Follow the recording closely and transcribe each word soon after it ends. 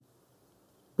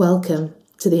Welcome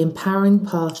to the Empowering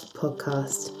Path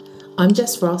podcast. I'm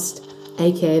Jess Frost,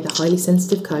 aka the Highly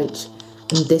Sensitive Coach,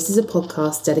 and this is a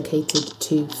podcast dedicated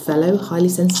to fellow highly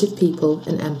sensitive people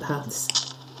and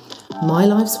empaths. My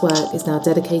life's work is now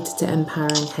dedicated to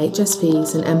empowering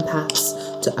HSPs and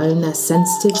empaths to own their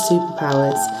sensitive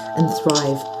superpowers and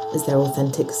thrive as their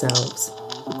authentic selves.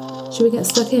 Shall we get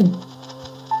stuck in?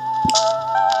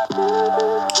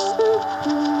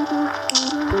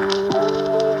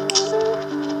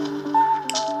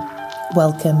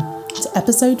 Welcome to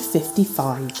episode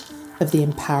 55 of the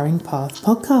Empowering Path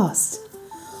podcast.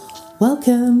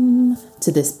 Welcome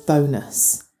to this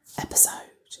bonus episode.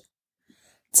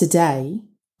 Today,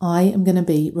 I am going to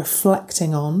be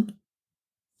reflecting on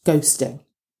ghosting.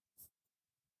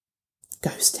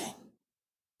 Ghosting.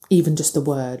 Even just the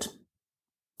word,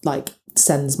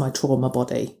 sends my trauma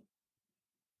body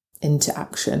into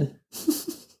action.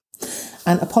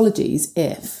 And apologies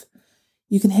if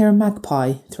you can hear a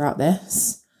magpie throughout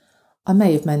this. I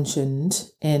may have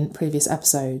mentioned in previous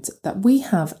episodes that we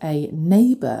have a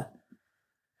neighbour,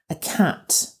 a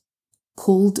cat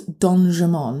called Don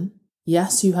Jamon.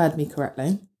 Yes, you heard me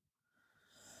correctly.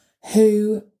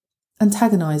 Who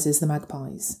antagonises the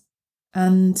magpies.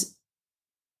 And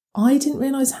I didn't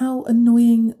realise how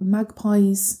annoying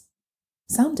magpies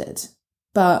sounded.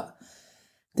 But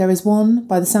there is one,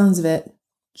 by the sounds of it,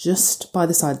 just by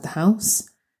the side of the house.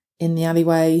 In the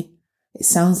alleyway, it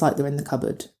sounds like they're in the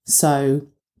cupboard. So,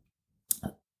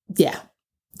 yeah,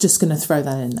 just going to throw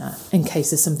that in there in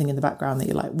case there's something in the background that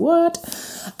you're like, what?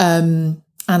 And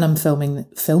I'm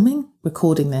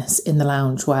recording this in the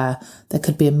lounge where there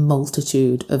could be a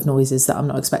multitude of noises that I'm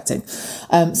not expecting.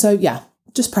 So, yeah,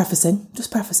 just prefacing.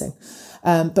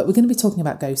 But we're going to be talking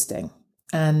about ghosting.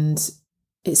 And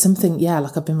it's something,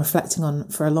 I've been reflecting on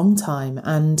for a long time.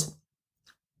 And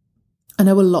I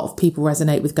know a lot of people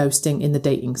resonate with ghosting in the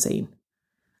dating scene,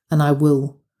 and I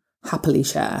will happily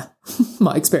share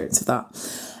my experience of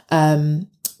that.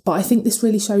 But I think this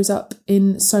really shows up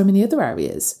in so many other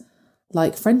areas,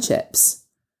 like friendships,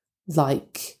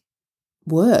 like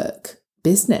work,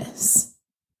 business.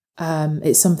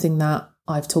 It's something that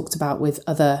I've talked about with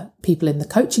other people in the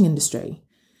coaching industry,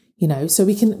 so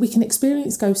we can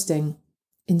experience ghosting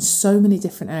in so many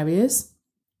different areas.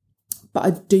 But I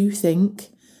do think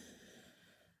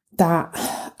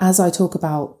that as I talk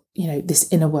about,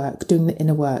 this inner work, doing the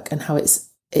inner work and how it's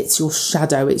your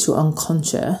shadow, it's your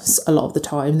unconscious a lot of the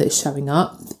time that's showing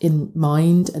up in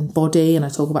mind and body. And I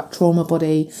talk about trauma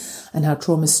body and how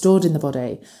trauma is stored in the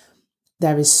body.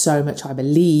 There is so much, I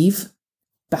believe,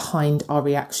 behind our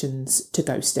reactions to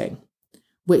ghosting,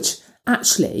 which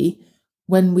actually,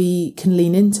 when we can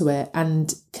lean into it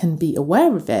and can be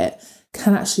aware of it,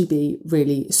 can actually be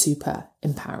really super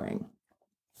empowering.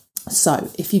 So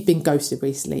if you've been ghosted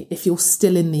recently, if you're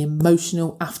still in the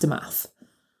emotional aftermath,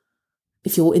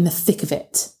 if you're in the thick of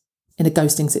it in a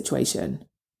ghosting situation,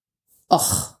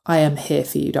 I am here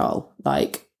for you, doll.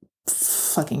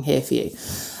 Fucking here for you.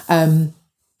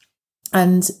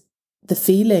 And the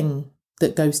feeling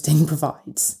that ghosting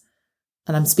provides,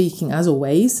 and I'm speaking as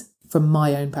always from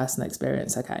my own personal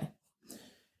experience, okay?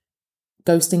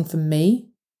 Ghosting for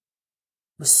me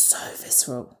was so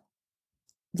visceral.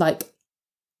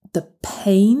 The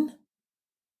pain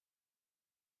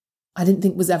I didn't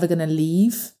think was ever going to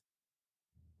leave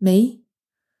me.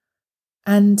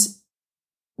 And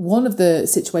one of the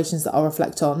situations that I'll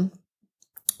reflect on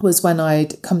was when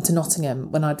I'd come to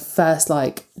Nottingham, when I'd first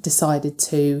decided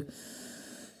to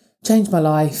change my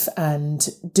life and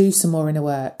do some more inner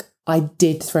work. I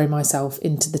did throw myself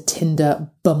into the Tinder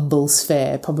Bumble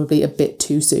sphere, probably a bit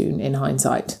too soon in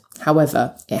hindsight.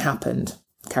 However, it happened.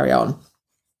 Carry on.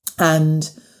 And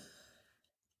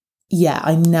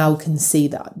I now can see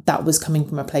that was coming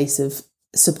from a place of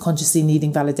subconsciously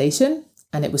needing validation,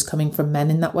 and it was coming from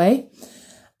men in that way.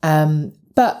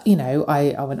 But,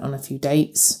 I went on a few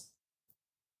dates,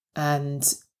 and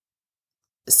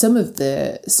some of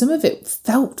it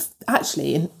felt,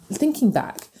 actually, in thinking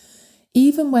back,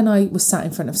 even when I was sat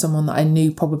in front of someone that I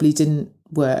knew probably didn't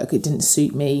work, it didn't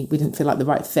suit me, we didn't feel like the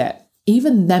right fit,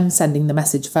 even them sending the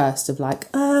message first of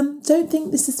don't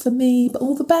think this is for me, but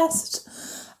all the best.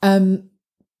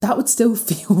 That would still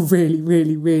feel really,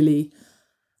 really, really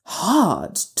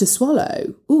hard to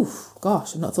swallow. Oof,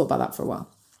 gosh, I've not thought about that for a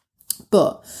while.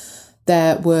 But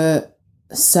there were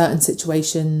certain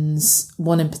situations,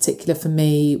 one in particular for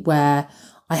me, where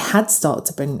I had started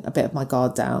to bring a bit of my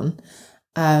guard down.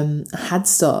 I had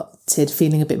started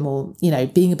feeling a bit more,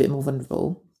 being a bit more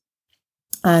vulnerable.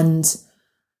 And,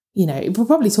 we're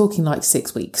probably talking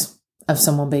 6 weeks of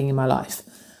someone being in my life.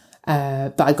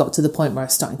 But I got to the point where I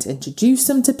was starting to introduce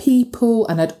them to people,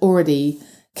 and I'd already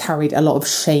carried a lot of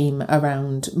shame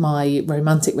around my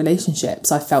romantic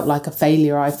relationships. I felt like a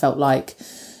failure. I felt like,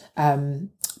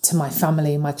 to my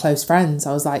family and my close friends,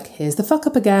 I was like, here's the fuck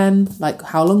up again. Like,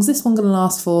 how long's this one going to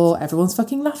last for? Everyone's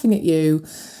fucking laughing at you.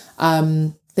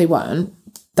 They weren't.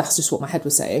 That's just what my head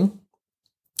was saying.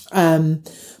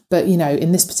 But,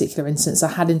 in this particular instance, I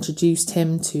had introduced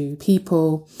him to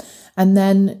people. And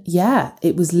then,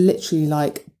 it was literally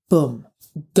like, boom,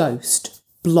 ghost,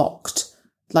 blocked,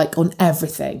 like on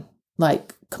everything,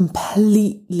 like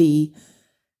completely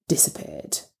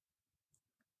disappeared.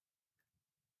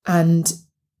 And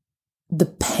the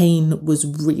pain was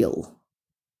real.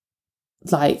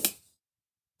 Like,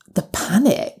 the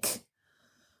panic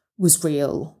was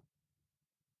real.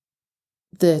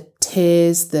 The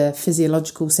tears, the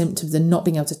physiological symptoms, the not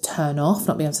being able to turn off,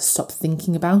 not being able to stop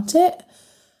thinking about it.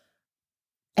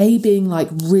 Being like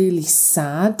really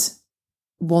sad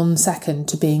 1 second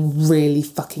to being really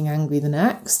fucking angry the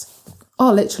next.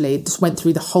 Literally just went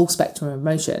through the whole spectrum of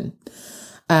emotion.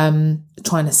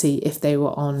 Trying to see if they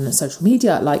were on social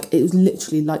media. Like, it was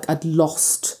literally like I'd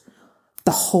lost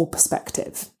the whole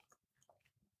perspective.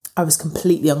 I was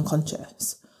completely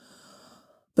unconscious.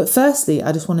 But firstly,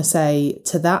 I just want to say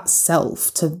to that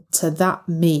self, to that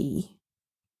me,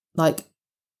 like,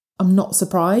 I'm not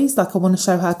surprised. Like, I want to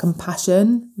show her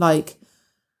compassion, like,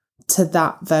 to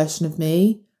that version of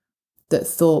me that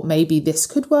thought maybe this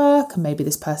could work and maybe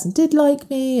this person did like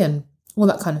me and all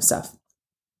that kind of stuff.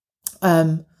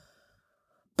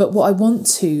 But what I want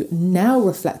to now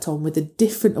reflect on with a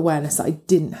different awareness that I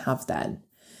didn't have then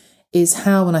is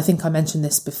how, and I think I mentioned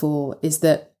this before, is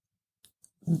that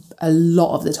a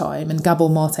lot of the time, and Gabor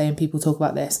Mate and people talk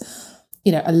about this,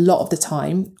 a lot of the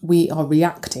time we are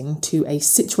reacting to a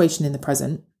situation in the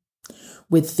present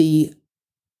with the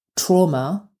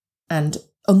trauma and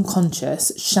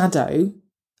unconscious shadow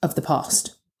of the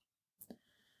past.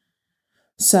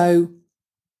 So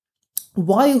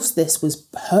whilst this was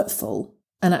hurtful,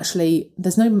 and actually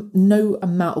there's no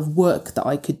amount of work that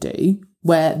I could do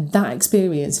where that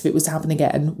experience, if it was to happen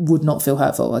again, would not feel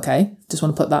hurtful, okay? Just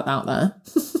want to put that out there.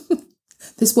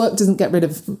 This work doesn't get rid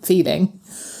of feeling.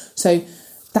 So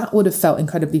that would have felt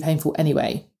incredibly painful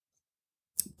anyway.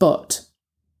 But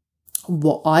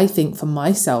what I think for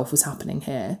myself was happening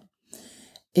here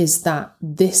is that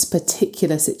this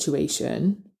particular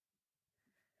situation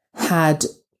had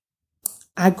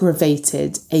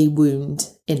aggravated a wound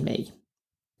in me.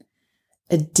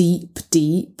 A deep,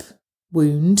 deep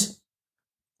wound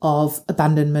of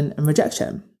abandonment and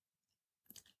rejection.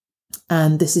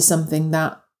 And this is something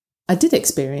that I did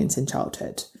experience in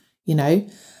childhood,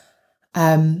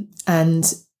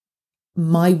 and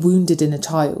my wounded inner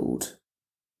child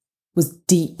was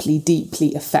deeply,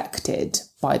 deeply affected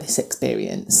by this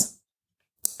experience.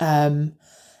 And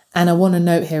I want to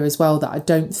note here as well that I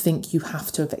don't think you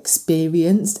have to have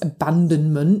experienced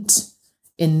abandonment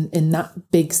in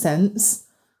that big sense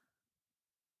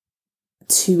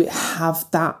to have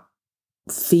that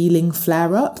feeling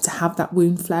flare up, to have that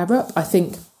wound flare up. I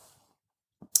think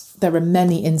there are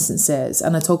many instances,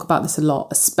 and I talk about this a lot,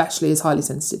 especially as highly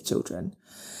sensitive children,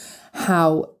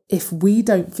 how if we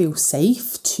don't feel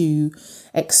safe to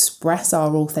express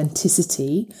our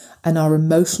authenticity and our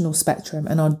emotional spectrum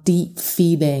and our deep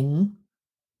feeling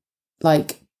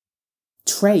like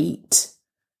trait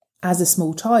as a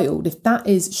small child, if that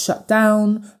is shut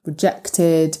down,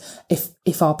 rejected,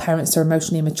 if our parents are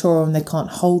emotionally immature and they can't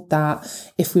hold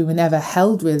that, if we were never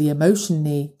held really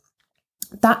emotionally,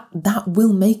 that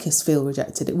will make us feel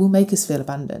rejected. It will make us feel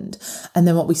abandoned. And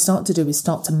then what we start to do is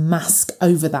start to mask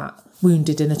over that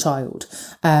wounded inner child.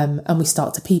 And we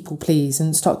start to people please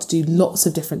and start to do lots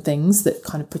of different things that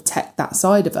kind of protect that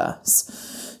side of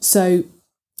us. So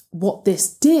what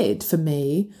this did for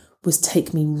me was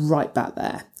take me right back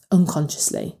there,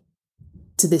 unconsciously,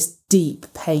 to this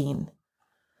deep pain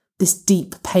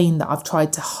that I've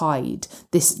tried to hide,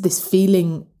 this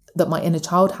feeling that my inner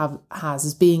child has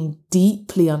as being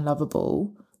deeply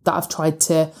unlovable, that I've tried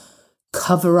to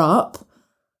cover up,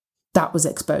 that was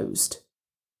exposed.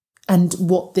 And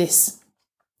what this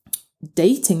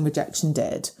dating rejection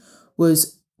did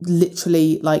was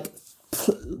literally like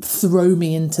throw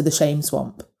me into the shame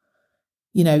swamp.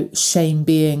 Shame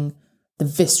being the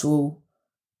visceral,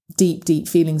 deep, deep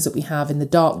feelings that we have in the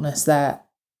darkness that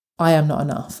I am not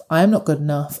enough. I am not good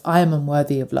enough. I am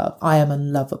unworthy of love. I am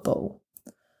unlovable.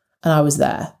 And I was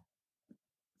there.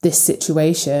 This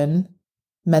situation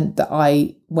meant that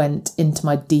I went into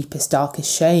my deepest,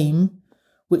 darkest shame,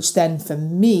 which then for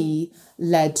me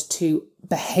led to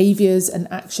behaviours and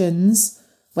actions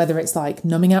whether it's like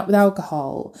numbing out with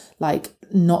alcohol, like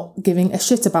not giving a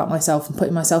shit about myself and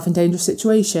putting myself in dangerous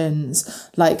situations,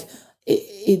 like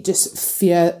it just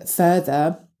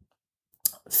further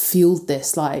fueled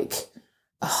this, like,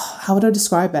 how would I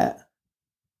describe it?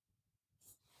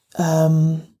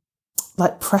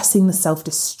 Like pressing the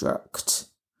self-destruct.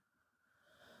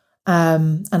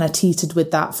 And I teetered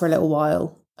with that for a little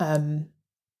while. And,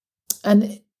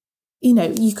 you know,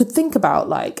 you could think about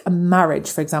like a marriage,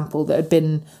 for example, that had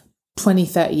been 20,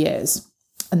 30 years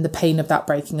and the pain of that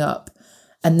breaking up.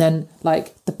 And then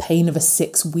like the pain of a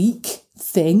 6-week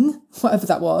thing, whatever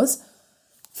that was,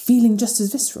 feeling just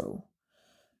as visceral.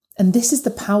 And this is the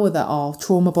power that our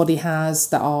trauma body has,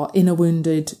 that our inner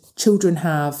wounded children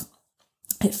have.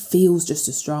 It feels just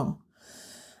as strong.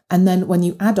 And then when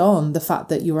you add on the fact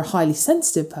that you're a highly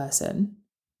sensitive person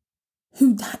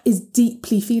who is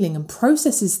deeply feeling and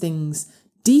processes things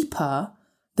deeper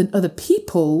than other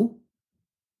people,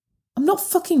 I'm not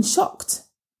fucking shocked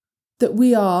that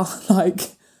we are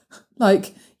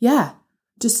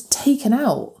just taken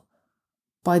out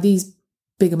by these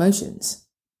big emotions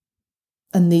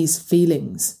and these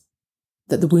feelings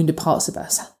that the wounded parts of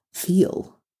us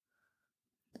feel.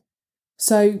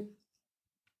 So,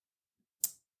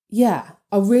 yeah,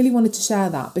 I really wanted to share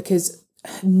that because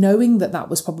knowing that that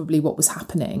was probably what was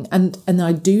happening, and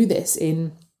I do this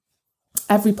in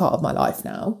every part of my life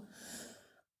now,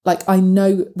 like I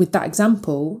know with that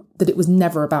example that it was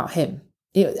never about him.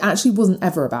 It actually wasn't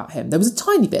ever about him. There was a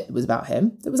tiny bit that was about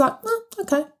him. It was like, oh,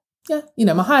 okay, yeah. You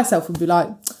know, my higher self would be like,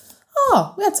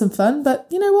 oh, we had some fun, but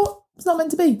you know what? It's not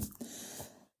meant to be.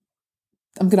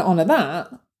 I'm going to honour that,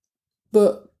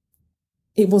 but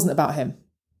it wasn't about him.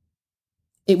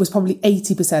 It was probably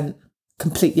 80%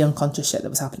 completely unconscious shit that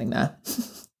was happening there.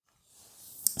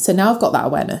 So now I've got that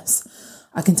awareness.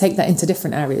 I can take that into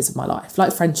different areas of my life,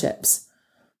 like friendships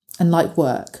and like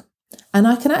work. And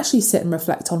I can actually sit and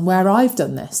reflect on where I've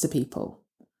done this to people,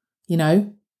 you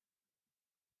know?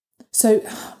 So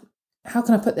how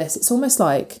can I put this? It's almost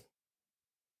like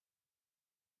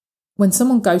when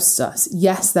someone ghosts us,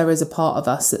 yes, there is a part of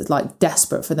us that's like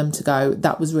desperate for them to go,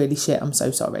 that was really shit, I'm so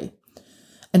sorry.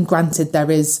 And granted, there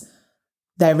is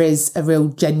a real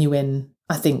genuine,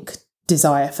 I think,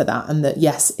 desire for that. And that,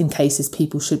 yes, in cases,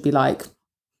 people should be like,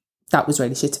 that was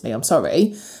really shit to me, I'm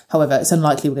sorry. However, it's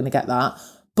unlikely we're going to get that.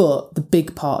 But the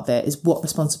big part of it is, what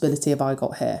responsibility have I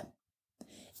got here?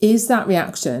 Is that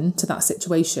reaction to that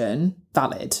situation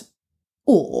valid?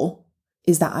 Or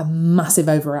is that a massive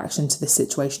overreaction to this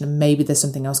situation and maybe there's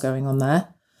something else going on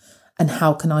there? And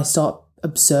how can I start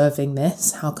observing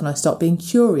this? How can I start being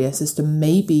curious as to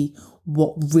maybe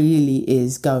what really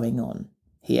is going on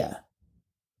here?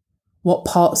 What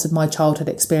parts of my childhood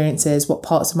experiences, what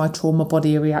parts of my trauma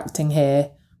body are reacting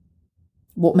here?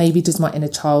 What maybe does my inner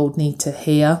child need to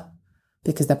hear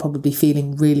because they're probably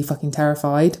feeling really fucking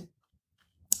terrified?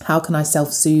 How can I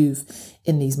self-soothe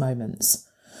in these moments?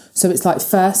 So it's like,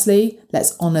 firstly,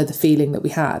 let's honour the feeling that we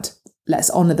had.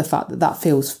 Let's honour the fact that that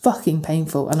feels fucking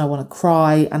painful and I want to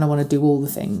cry and I want to do all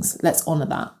the things. Let's honour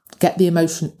that. Get the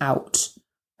emotion out,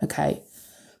 okay?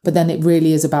 But then it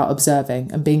really is about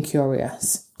observing and being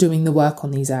curious, doing the work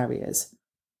on these areas.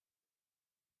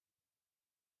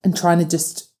 And trying to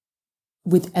just,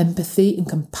 with empathy and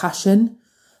compassion,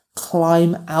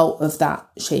 climb out of that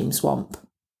shame swamp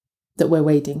that we're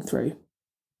wading through,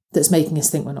 that's making us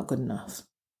think we're not good enough.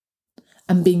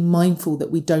 And being mindful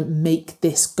that we don't make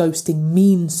this ghosting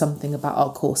mean something about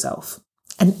our core self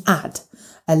and add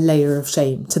a layer of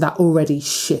shame to that already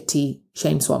shitty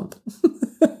shame swamp.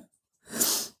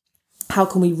 How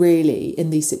can we really, in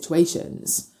these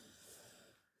situations,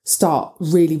 start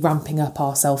really ramping up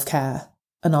our self-care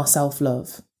and our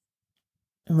self-love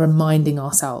and reminding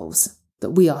ourselves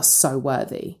that we are so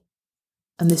worthy.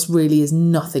 And this really is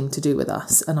nothing to do with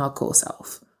us and our core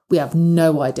self. We have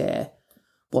no idea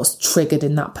what's triggered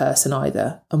in that person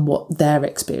either and what their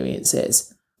experience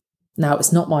is. Now,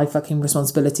 it's not my fucking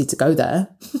responsibility to go there.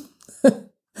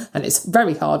 And it's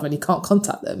very hard when you can't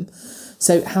contact them.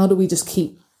 So how do we just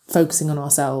keep focusing on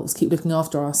ourselves, keep looking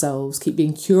after ourselves, keep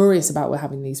being curious about we're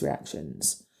having these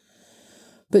reactions?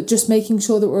 But just making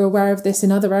sure that we're aware of this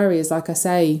in other areas, like I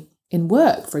say, in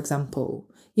work, for example.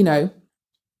 You know,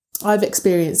 I've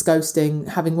experienced ghosting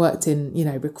having worked in, you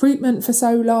know, recruitment for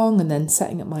so long and then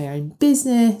setting up my own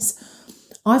business.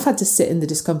 I've had to sit in the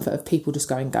discomfort of people just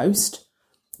going ghost.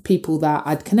 People that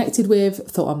I'd connected with,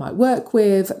 thought I might work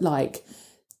with, like,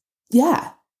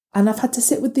 yeah. And I've had to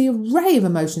sit with the array of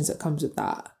emotions that comes with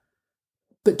that.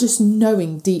 But just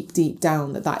knowing deep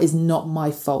down that is not my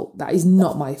fault. That is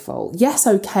not my fault. Yes,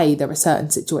 okay, there are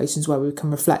certain situations where we can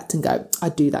reflect and go,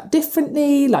 I'd do that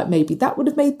differently. Like maybe that would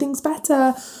have made things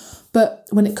better. But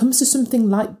when it comes to something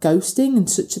like ghosting and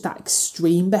such that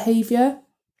extreme behaviour,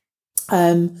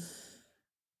 it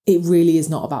really is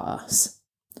not about us.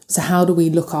 So how do we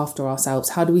look after ourselves?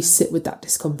 How do we sit with that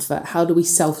discomfort? How do we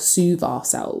self-soothe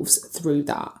ourselves through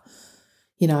that?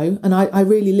 You know, and I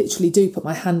really literally do put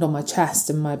my hand on my chest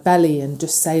and my belly and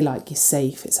just say, like, you're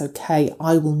safe. It's okay.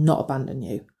 I will not abandon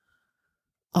you.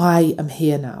 I am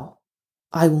here now.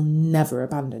 I will never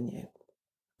abandon you.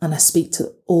 And I speak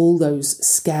to all those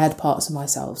scared parts of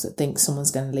myself that think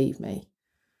someone's going to leave me.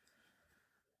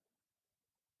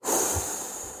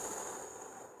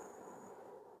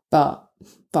 But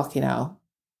fucking hell.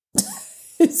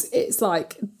 It's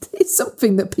like, it's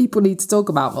something that people need to talk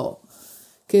about more.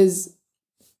 Because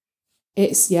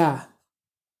it's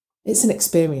an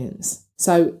experience.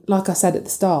 So like I said at the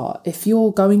start, if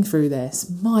you're going through this,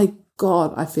 my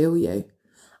God, I feel you.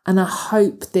 And I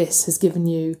hope this has given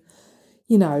you,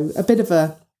 you know, a bit of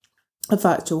a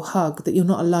virtual hug that you're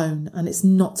not alone and it's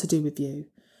not to do with you.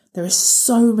 There are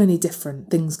so many different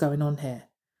things going on here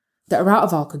that are out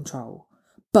of our control,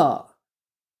 but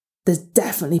there's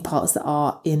definitely parts that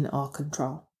are in our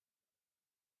control.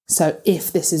 So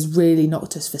if this has really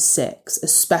knocked us for six,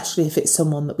 especially if it's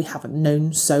someone that we haven't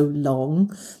known so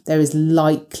long, there is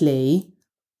likely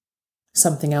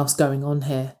something else going on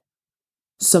here.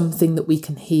 Something that we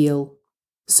can heal,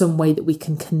 some way that we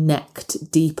can connect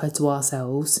deeper to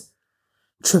ourselves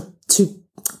to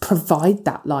provide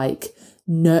that like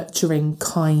nurturing,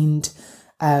 kind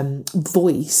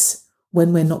voice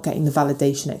when we're not getting the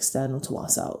validation external to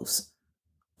ourselves.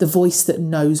 The voice that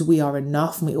knows we are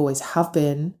enough and we always have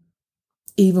been,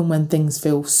 even when things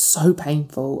feel so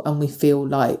painful and we feel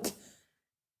like,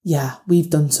 yeah, we've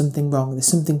done something wrong. There's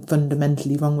something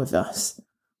fundamentally wrong with us.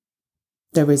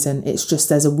 There isn't. It's just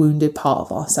there's a wounded part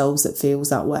of ourselves that feels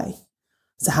that way.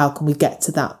 So how can we get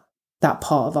to that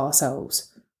part of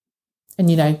ourselves? And,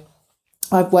 you know,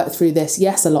 I've worked through this,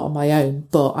 yes, a lot on my own,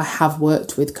 but I have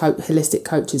worked with holistic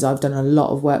coaches. I've done a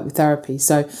lot of work with therapy.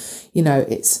 So, you know,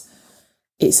 it's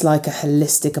like a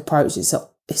holistic approach.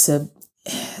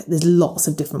 There's lots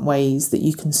of different ways that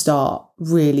you can start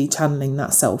really channeling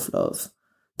that self-love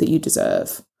that you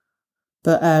deserve.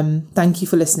 But thank you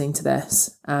for listening to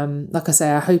this. Like I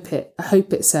say, I hope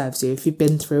it serves you if you've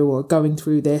been through or going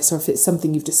through this, or if it's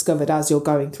something you've discovered as you're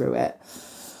going through it.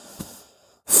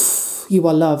 You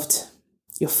are loved.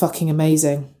 You're fucking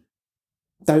amazing.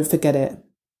 Don't forget it.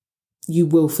 You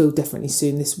will feel differently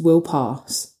soon. This will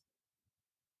pass.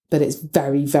 But it's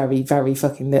very, very, very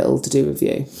fucking little to do with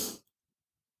you.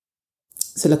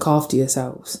 So look after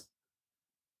yourselves.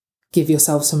 Give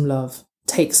yourself some love.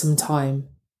 Take some time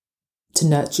to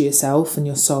nurture yourself and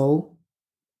your soul.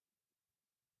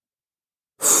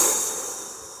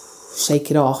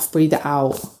 Shake it off. Breathe it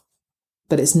out.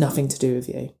 But it's nothing to do with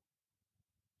you.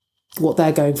 What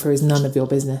they're going through is none of your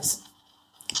business.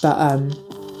 But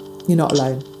you're not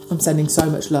alone. I'm sending so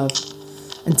much love.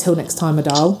 Until next time,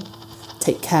 Adele,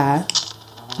 take care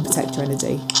and protect your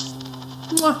energy.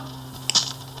 Mwah.